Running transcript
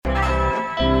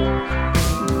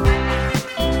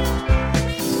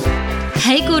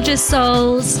Hey gorgeous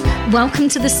souls, welcome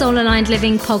to the Soul Aligned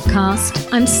Living podcast.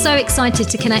 I'm so excited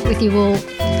to connect with you all.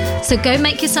 So go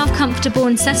make yourself comfortable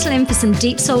and settle in for some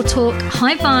deep soul talk,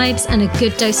 high vibes and a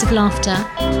good dose of laughter.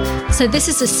 So this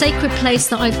is a sacred place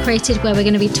that I've created where we're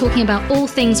going to be talking about all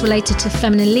things related to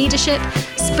feminine leadership,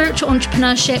 spiritual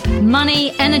entrepreneurship,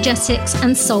 money, energetics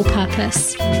and soul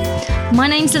purpose. My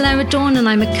name's Alara Dawn and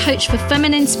I'm a coach for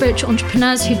feminine spiritual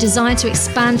entrepreneurs who desire to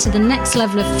expand to the next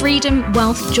level of freedom,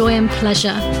 wealth, joy and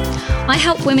pleasure. I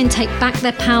help women take back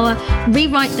their power,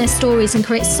 rewrite their stories and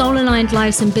create soul-aligned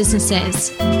lives and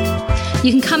businesses.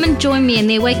 You can come and join me in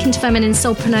the Awakened Feminine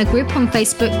Soulpreneur group on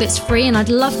Facebook that's free and I'd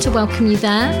love to welcome you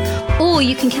there. Or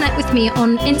you can connect with me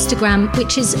on Instagram,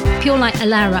 which is Pure Light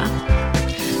Alara.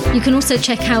 You can also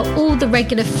check out all the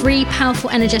regular free, powerful,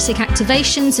 energetic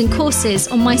activations and courses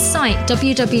on my site,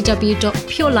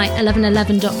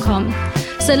 www.purelight1111.com.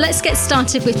 So let's get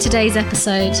started with today's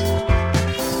episode.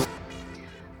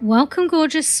 Welcome,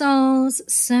 gorgeous souls.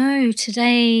 So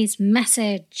today's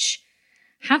message.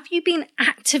 Have you been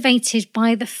activated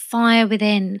by the fire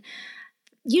within?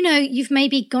 You know, you've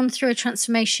maybe gone through a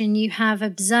transformation, you have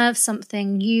observed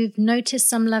something, you've noticed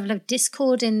some level of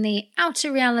discord in the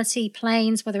outer reality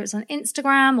planes, whether it's on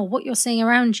Instagram or what you're seeing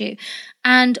around you.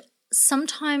 And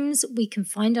sometimes we can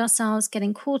find ourselves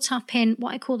getting caught up in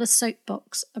what I call the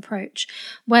soapbox approach,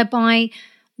 whereby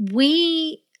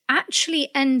we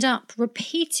actually end up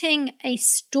repeating a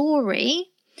story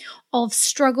of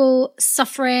struggle,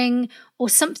 suffering, or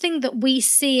something that we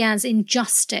see as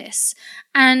injustice.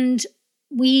 And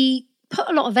we put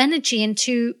a lot of energy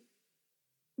into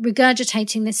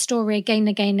regurgitating this story again and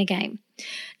again and again.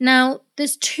 Now,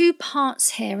 there's two parts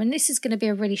here, and this is going to be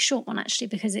a really short one actually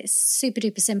because it's super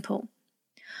duper simple.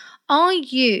 Are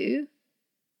you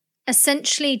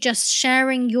essentially just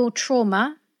sharing your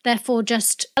trauma, therefore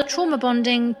just trauma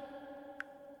bonding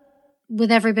with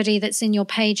everybody that's in your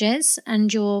pages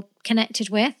and you're connected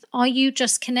with? Are you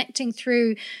just connecting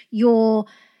through your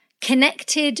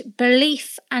connected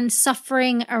belief and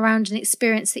suffering around an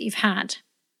experience that you've had?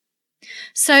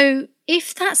 So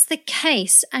if that's the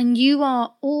case and you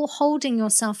are all holding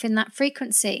yourself in that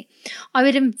frequency, I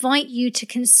would invite you to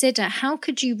consider how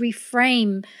could you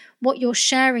reframe what you're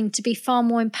sharing to be far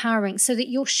more empowering so that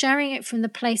you're sharing it from the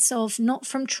place of not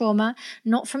from trauma,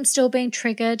 not from still being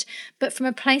triggered, but from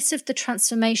a place of the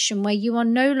transformation where you are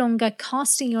no longer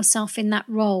casting yourself in that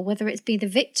role, whether it be the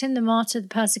victim, the martyr, the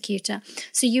persecutor.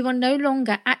 So you are no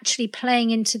longer actually playing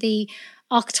into the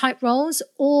archetype roles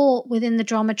or within the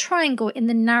drama triangle in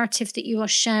the narrative that you are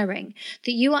sharing,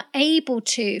 that you are able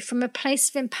to, from a place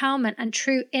of empowerment and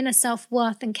true inner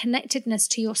self-worth and connectedness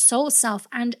to your soul self,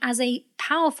 and as a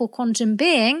powerful quantum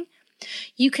being,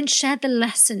 you can share the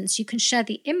lessons, you can share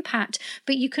the impact,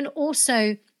 but you can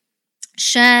also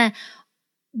share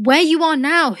where you are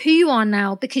now, who you are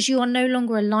now, because you are no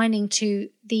longer aligning to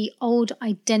the old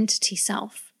identity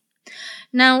self.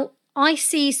 Now, I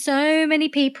see so many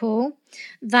people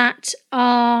that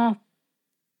are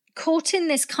caught in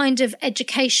this kind of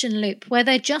education loop where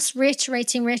they're just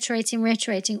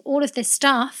reiterating all of this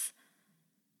stuff.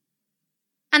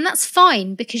 And that's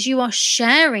fine because you are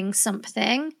sharing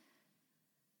something.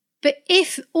 But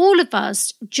if all of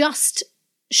us just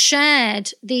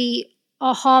shared the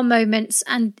aha moments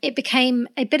and it became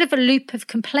a bit of a loop of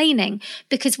complaining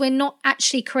because we're not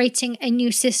actually creating a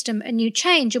new system, a new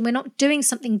change, and we're not doing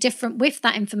something different with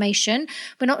that information.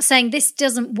 We're not saying this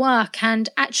doesn't work, and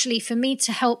actually for me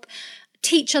to help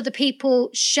teach other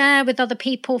people, share with other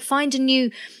people, find a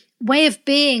new way of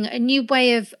being, a new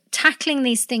way of tackling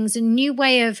these things, a new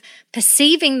way of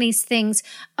perceiving these things,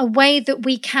 a way that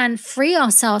we can free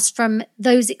ourselves from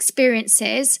those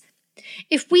experiences.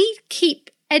 If we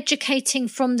keep educating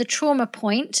from the trauma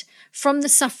point, from the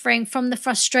suffering, from the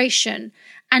frustration,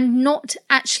 and not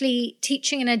actually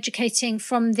teaching and educating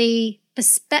from the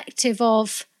perspective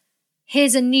of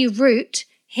here's a new route,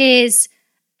 here's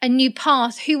a new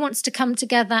path, who wants to come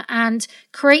together and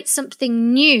create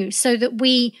something new so that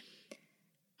we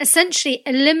essentially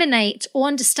eliminate or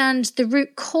understand the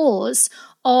root cause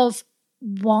of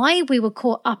why we were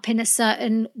caught up in a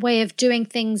certain way of doing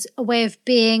things, a way of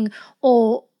being,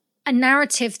 or a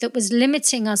narrative that was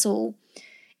limiting us all.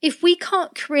 If we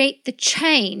can't create the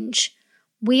change,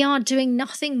 we are doing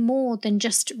nothing more than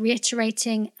just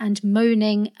reiterating and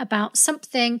moaning about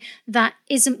something that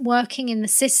isn't working in the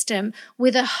system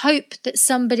with a hope that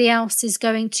somebody else is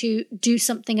going to do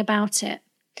something about it.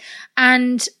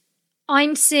 And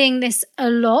I'm seeing this a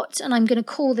lot, and I'm going to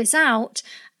call this out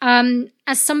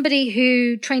As somebody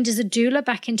who trained as a doula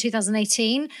back in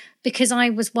 2018, because I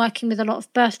was working with a lot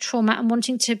of birth trauma and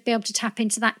wanting to be able to tap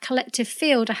into that collective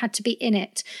field, I had to be in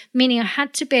it, meaning I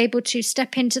had to be able to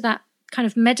step into that kind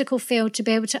of medical field to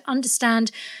be able to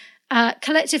understand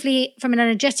collectively from an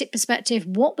energetic perspective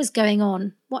what was going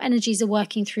on, what energies are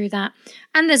working through that.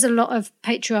 And there's a lot of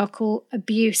patriarchal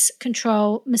abuse,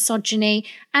 control, misogyny,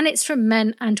 and it's from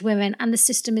men and women, and the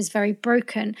system is very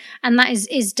broken. And that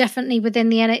is definitely within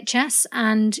the NHS.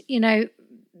 And,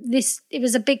 it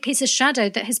was a big piece of shadow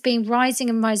that has been rising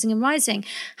and rising and rising.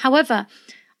 However,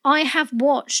 I have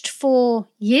watched for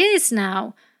years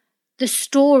now the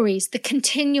stories, the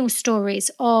continual stories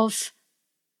of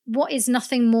what is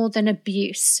nothing more than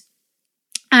abuse,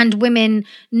 and women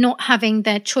not having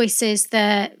their choices,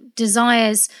 their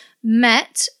desires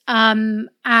met,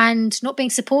 and not being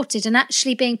supported, and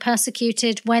actually being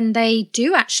persecuted when they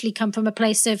do actually come from a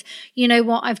place of, you know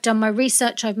what, I've done my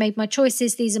research, I've made my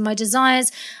choices, these are my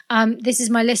desires, this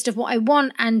is my list of what I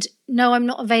want, and no, I'm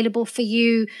not available for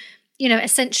you,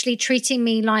 essentially treating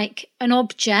me like an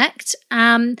object,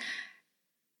 and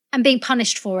being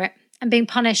punished for it. And being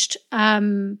punished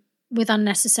with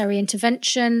unnecessary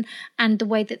intervention and the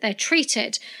way that they're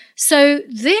treated. So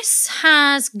this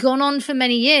has gone on for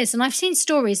many years, and I've seen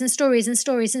stories and stories and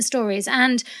stories and stories,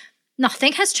 and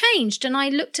nothing has changed. And I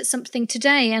looked at something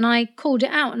today and I called it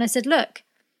out and I said, look,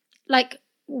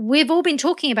 we've all been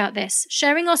talking about this.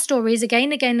 Sharing our stories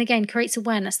again, again, again creates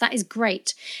awareness. That is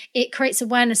great. It creates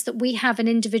awareness that we have an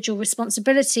individual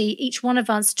responsibility, each one of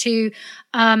us, to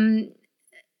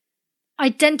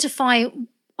identify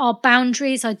our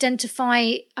boundaries,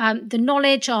 identify the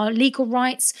knowledge, our legal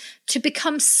rights, to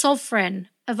become sovereign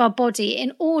of our body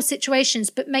in all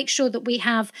situations, but make sure that we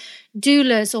have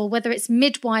doulas, or whether it's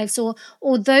midwives or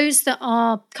those that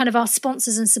are kind of our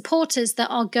sponsors and supporters that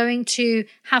are going to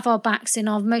have our backs in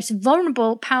our most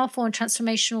vulnerable, powerful and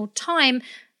transformational time,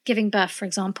 giving birth, for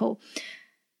example.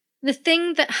 The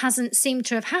thing that hasn't seemed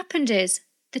to have happened is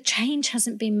the change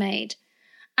hasn't been made.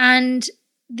 And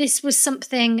this was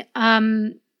something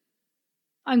I'm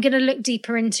going to look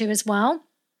deeper into as well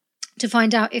to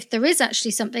find out if there is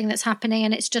actually something that's happening,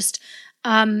 and it's just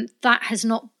that has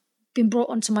not been brought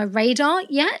onto my radar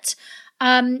yet.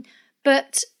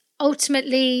 But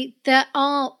ultimately, there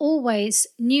are always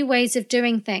new ways of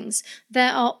doing things.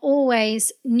 There are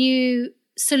always new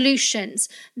solutions.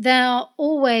 There are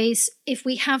always, if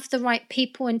we have the right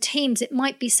people and teams, it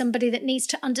might be somebody that needs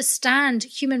to understand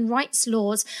human rights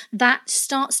laws that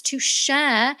starts to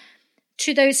share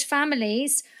to those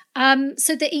families,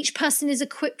 so that each person is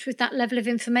equipped with that level of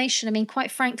information. I mean,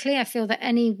 quite frankly, I feel that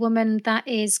any woman that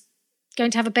is going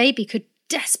to have a baby could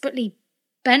desperately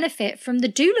benefit from the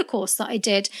doula course that I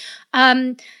did.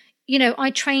 I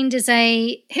trained as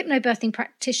a hypnobirthing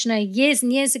practitioner years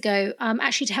and years ago,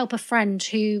 actually to help a friend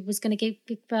who was going to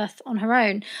give birth on her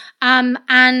own.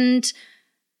 And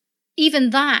even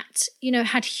that,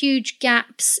 had huge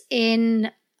gaps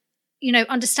in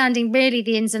understanding really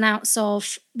the ins and outs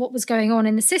of what was going on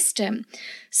in the system.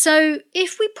 So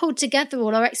if we pulled together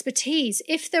all our expertise,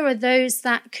 if there are those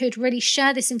that could really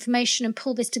share this information and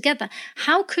pull this together,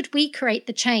 how could we create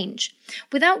the change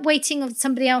without waiting on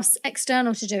somebody else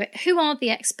external to do it? Who are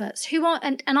the experts?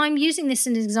 And I'm using this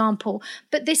as an example,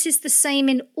 but this is the same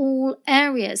in all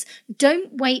areas.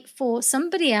 Don't wait for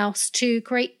somebody else to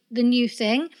create the new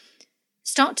thing.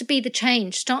 Start to be the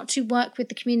change, start to work with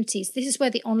the communities. This is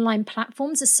where the online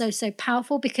platforms are so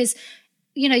powerful, because,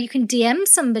 you can DM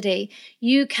somebody,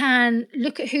 you can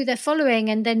look at who they're following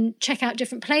and then check out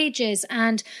different pages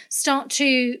and start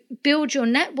to build your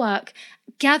network,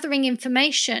 gathering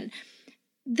information.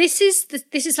 This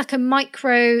is like a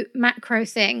micro macro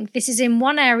thing. This is in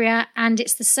one area, and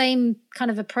it's the same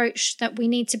kind of approach that we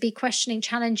need to be questioning,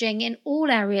 challenging in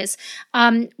all areas.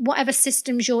 Whatever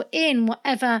systems you're in,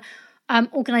 whatever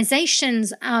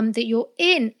organizations that you're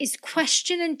in, is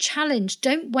question and challenge.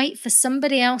 Don't wait for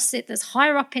somebody else that's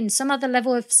higher up in some other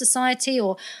level of society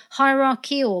or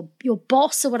hierarchy, or your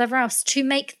boss or whatever else, to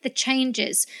make the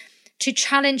changes, to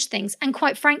challenge things. And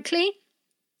quite frankly,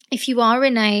 if you are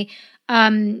in a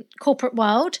corporate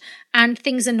world and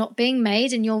things are not being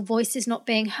made and your voice is not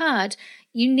being heard,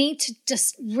 you need to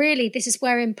just really, this is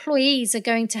where employees are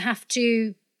going to have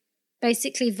to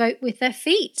basically vote with their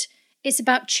feet. It's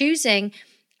about choosing,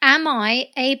 am I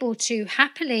able to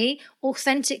happily,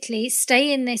 authentically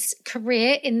stay in this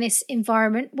career, in this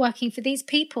environment, working for these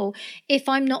people, if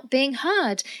I'm not being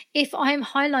heard, if I'm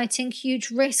highlighting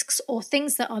huge risks or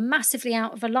things that are massively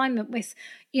out of alignment with,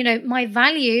 my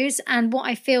values and what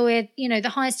I feel is, the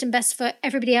highest and best for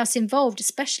everybody else involved,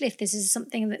 especially if this is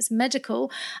something that's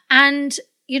medical. And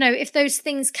if those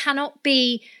things cannot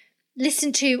be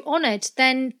listened to, honoured,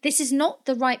 then this is not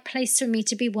the right place for me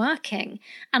to be working.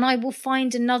 And I will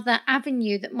find another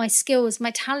avenue that my skills,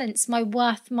 my talents, my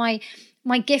worth, my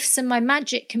gifts and my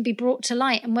magic can be brought to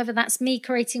light. And whether that's me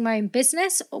creating my own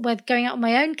business, or whether going out on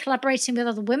my own, collaborating with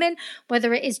other women,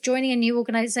 whether it is joining a new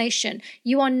organisation,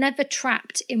 you are never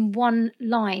trapped in one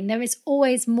line. There is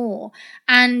always more.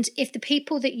 And if the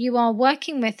people that you are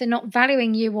working with are not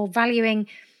valuing you or valuing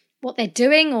what they're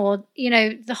doing, or,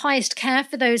 the highest care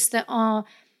for those that are,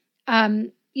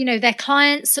 their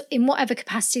clients in whatever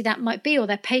capacity that might be, or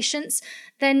their patients,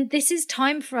 then this is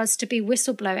time for us to be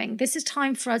whistleblowing. This is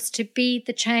time for us to be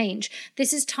the change.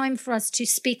 This is time for us to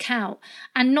speak out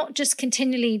and not just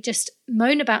continually just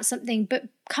moan about something, but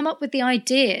come up with the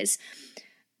ideas.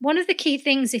 One of the key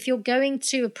things, if you're going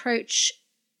to approach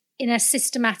in a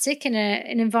systematic, in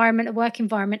an environment, a work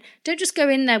environment, don't just go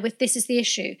in there with this is the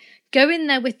issue. Go in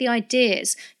there with the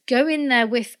ideas. Go in there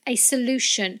with a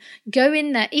solution. Go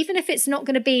in there, even if it's not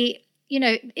going to be,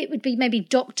 it would be maybe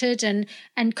doctored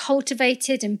and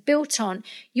cultivated and built on.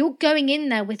 You're going in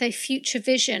there with a future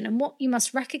vision. And what you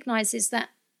must recognize is that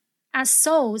as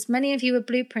souls, many of you are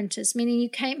blueprinters, meaning you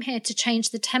came here to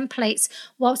change the templates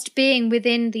whilst being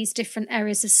within these different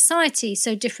areas of society,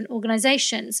 so different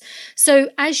organizations.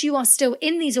 So as you are still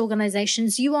in these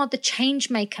organizations, you are the change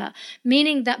maker,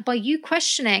 meaning that by you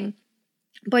questioning,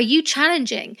 by you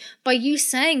challenging, by you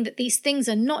saying that these things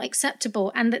are not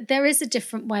acceptable and that there is a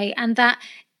different way, and that,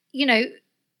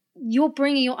 you're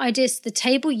bringing your ideas to the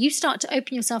table, you start to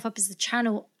open yourself up as the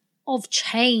channel of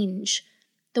change,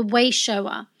 the way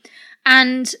shower.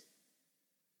 And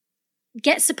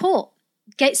get support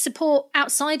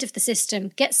outside of the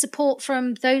system, get support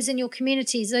from those in your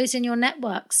communities, those in your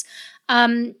networks.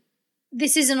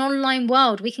 This is an online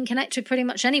world. We can connect with pretty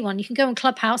much anyone. You can go on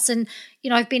Clubhouse and,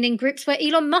 I've been in groups where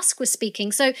Elon Musk was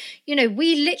speaking. So,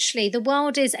 we literally, the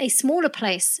world is a smaller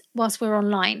place whilst we're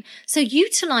online. So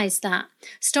utilize that.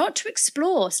 Start to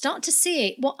explore, start to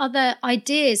see what other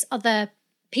ideas, other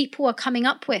people are coming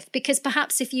up with, because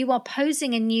perhaps if you are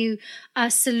posing a new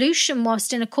solution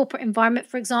whilst in a corporate environment,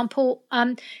 for example,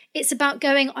 it's about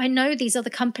going, I know these other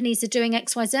companies are doing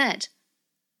XYZ.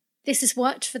 This has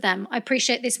worked for them. I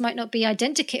appreciate this might not be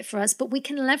identikit for us, but we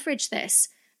can leverage this.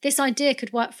 This idea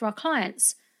could work for our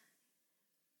clients.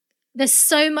 There's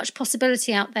so much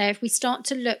possibility out there if we start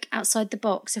to look outside the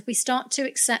box, if we start to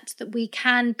accept that we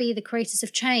can be the creators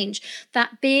of change,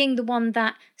 that being the one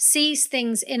that sees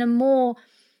things in a more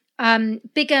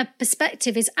bigger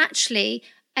perspective is actually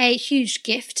a huge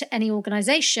gift to any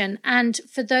organization. And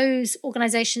for those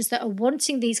organizations that are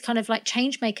wanting these kind of like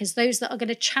change makers, those that are going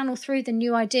to channel through the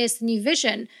new ideas, the new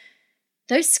vision,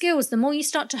 those skills, the more you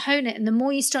start to hone it and the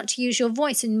more you start to use your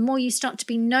voice and the more you start to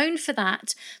be known for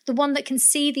that, the one that can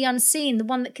see the unseen, the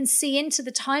one that can see into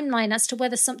the timeline as to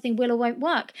whether something will or won't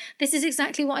work. This is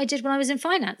exactly what I did when I was in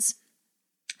finance.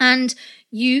 And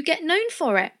you get known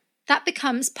for it. That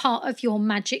becomes part of your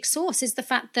magic sauce, is the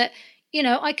fact that,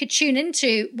 I could tune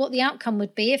into what the outcome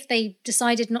would be if they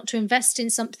decided not to invest in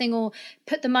something or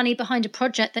put the money behind a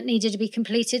project that needed to be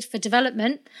completed for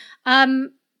development,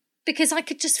 because I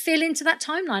could just feel into that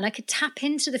timeline. I could tap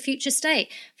into the future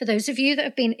state. For those of you that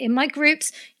have been in my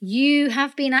groups, you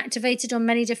have been activated on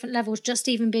many different levels, just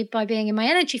even by being in my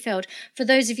energy field. For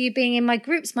those of you being in my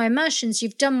groups, my immersions,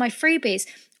 you've done my freebies.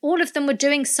 All of them were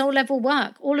doing soul level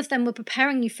work. All of them were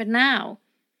preparing you for now.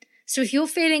 So if you're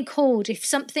feeling called, if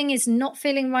something is not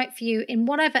feeling right for you in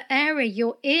whatever area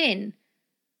you're in,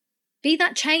 be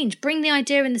that change. Bring the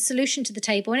idea and the solution to the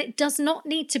table. And it does not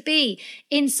need to be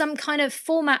in some kind of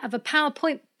format of a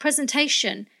PowerPoint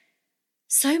presentation.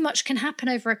 So much can happen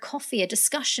over a coffee, a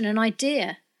discussion, an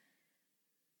idea.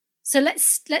 So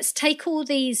let's take all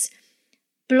these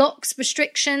blocks,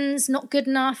 restrictions, not good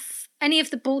enough, any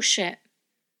of the bullshit,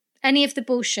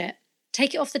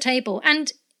 take it off the table.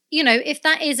 And,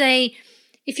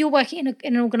 if you're working in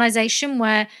an organization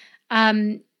where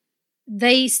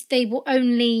they will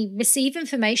only receive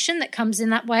information that comes in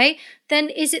that way, then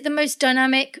is it the most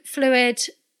dynamic, fluid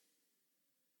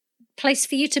place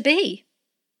for you to be?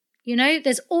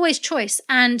 There's always choice.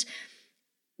 And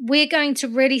we're going to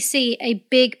really see a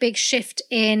big, big shift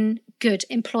in good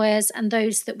employers and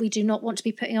those that we do not want to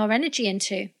be putting our energy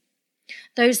into.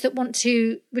 Those that want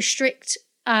to restrict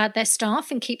their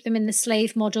staff and keep them in the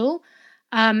slave model,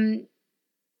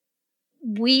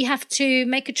 we have to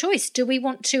make a choice. Do we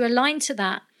want to align to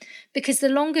that? Because the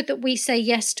longer that we say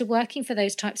yes to working for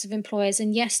those types of employers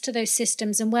and yes to those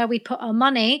systems and where we put our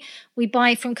money, we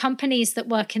buy from companies that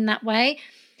work in that way,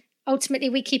 ultimately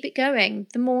we keep it going.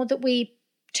 The more that we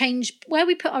change where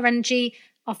we put our energy,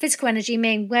 our physical energy,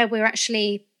 meaning where we're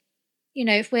actually,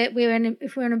 if we're an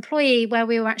employee, where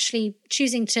we were actually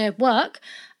choosing to work,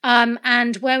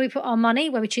 and where we put our money,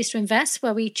 where we choose to invest,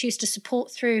 where we choose to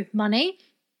support through money.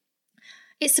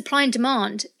 It's supply and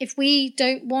demand. If we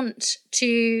don't want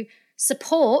to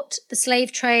support the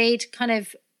slave trade kind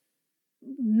of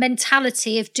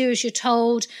mentality of do as you're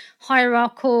told,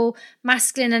 hierarchical,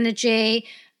 masculine energy,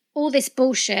 all this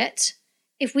bullshit,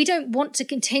 if we don't want to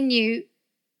continue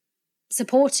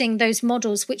supporting those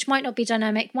models, which might not be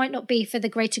dynamic, might not be for the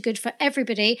greater good for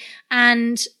everybody,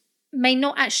 and may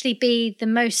not actually be the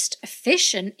most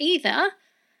efficient either,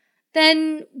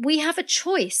 then we have a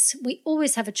choice. We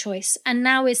always have a choice. And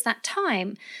now is that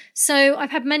time. So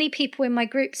I've had many people in my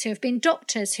groups who have been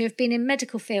doctors, who have been in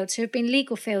medical fields, who have been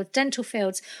legal fields, dental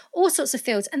fields, all sorts of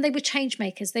fields. And they were change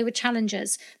makers. They were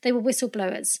challengers. They were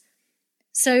whistleblowers.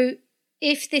 So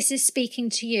if this is speaking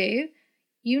to you,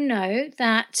 you know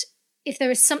that if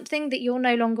there is something that you're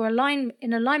no longer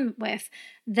in alignment with,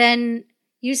 then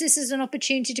use this as an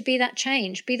opportunity to be that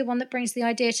change. Be the one that brings the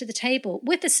idea to the table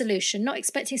with the solution, not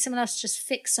expecting someone else to just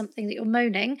fix something that you're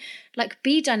moaning. Like,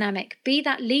 be dynamic, be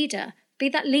that leader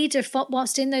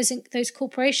whilst in those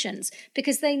corporations,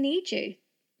 because they need you.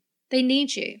 They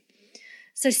need you.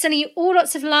 So sending you all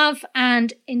lots of love,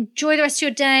 and enjoy the rest of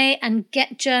your day and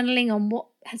get journaling on what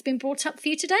has been brought up for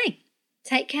you today.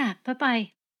 Take care.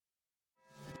 Bye-bye.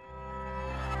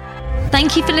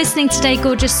 Thank you for listening today,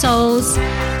 gorgeous souls.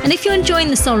 And if you're enjoying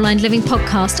the Soul Aligned Living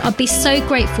podcast, I'd be so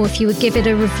grateful if you would give it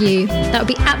a review. That would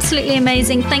be absolutely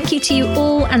amazing. Thank you to you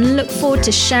all, and look forward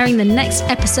to sharing the next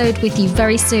episode with you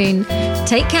very soon.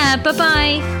 Take care.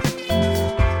 Bye-bye.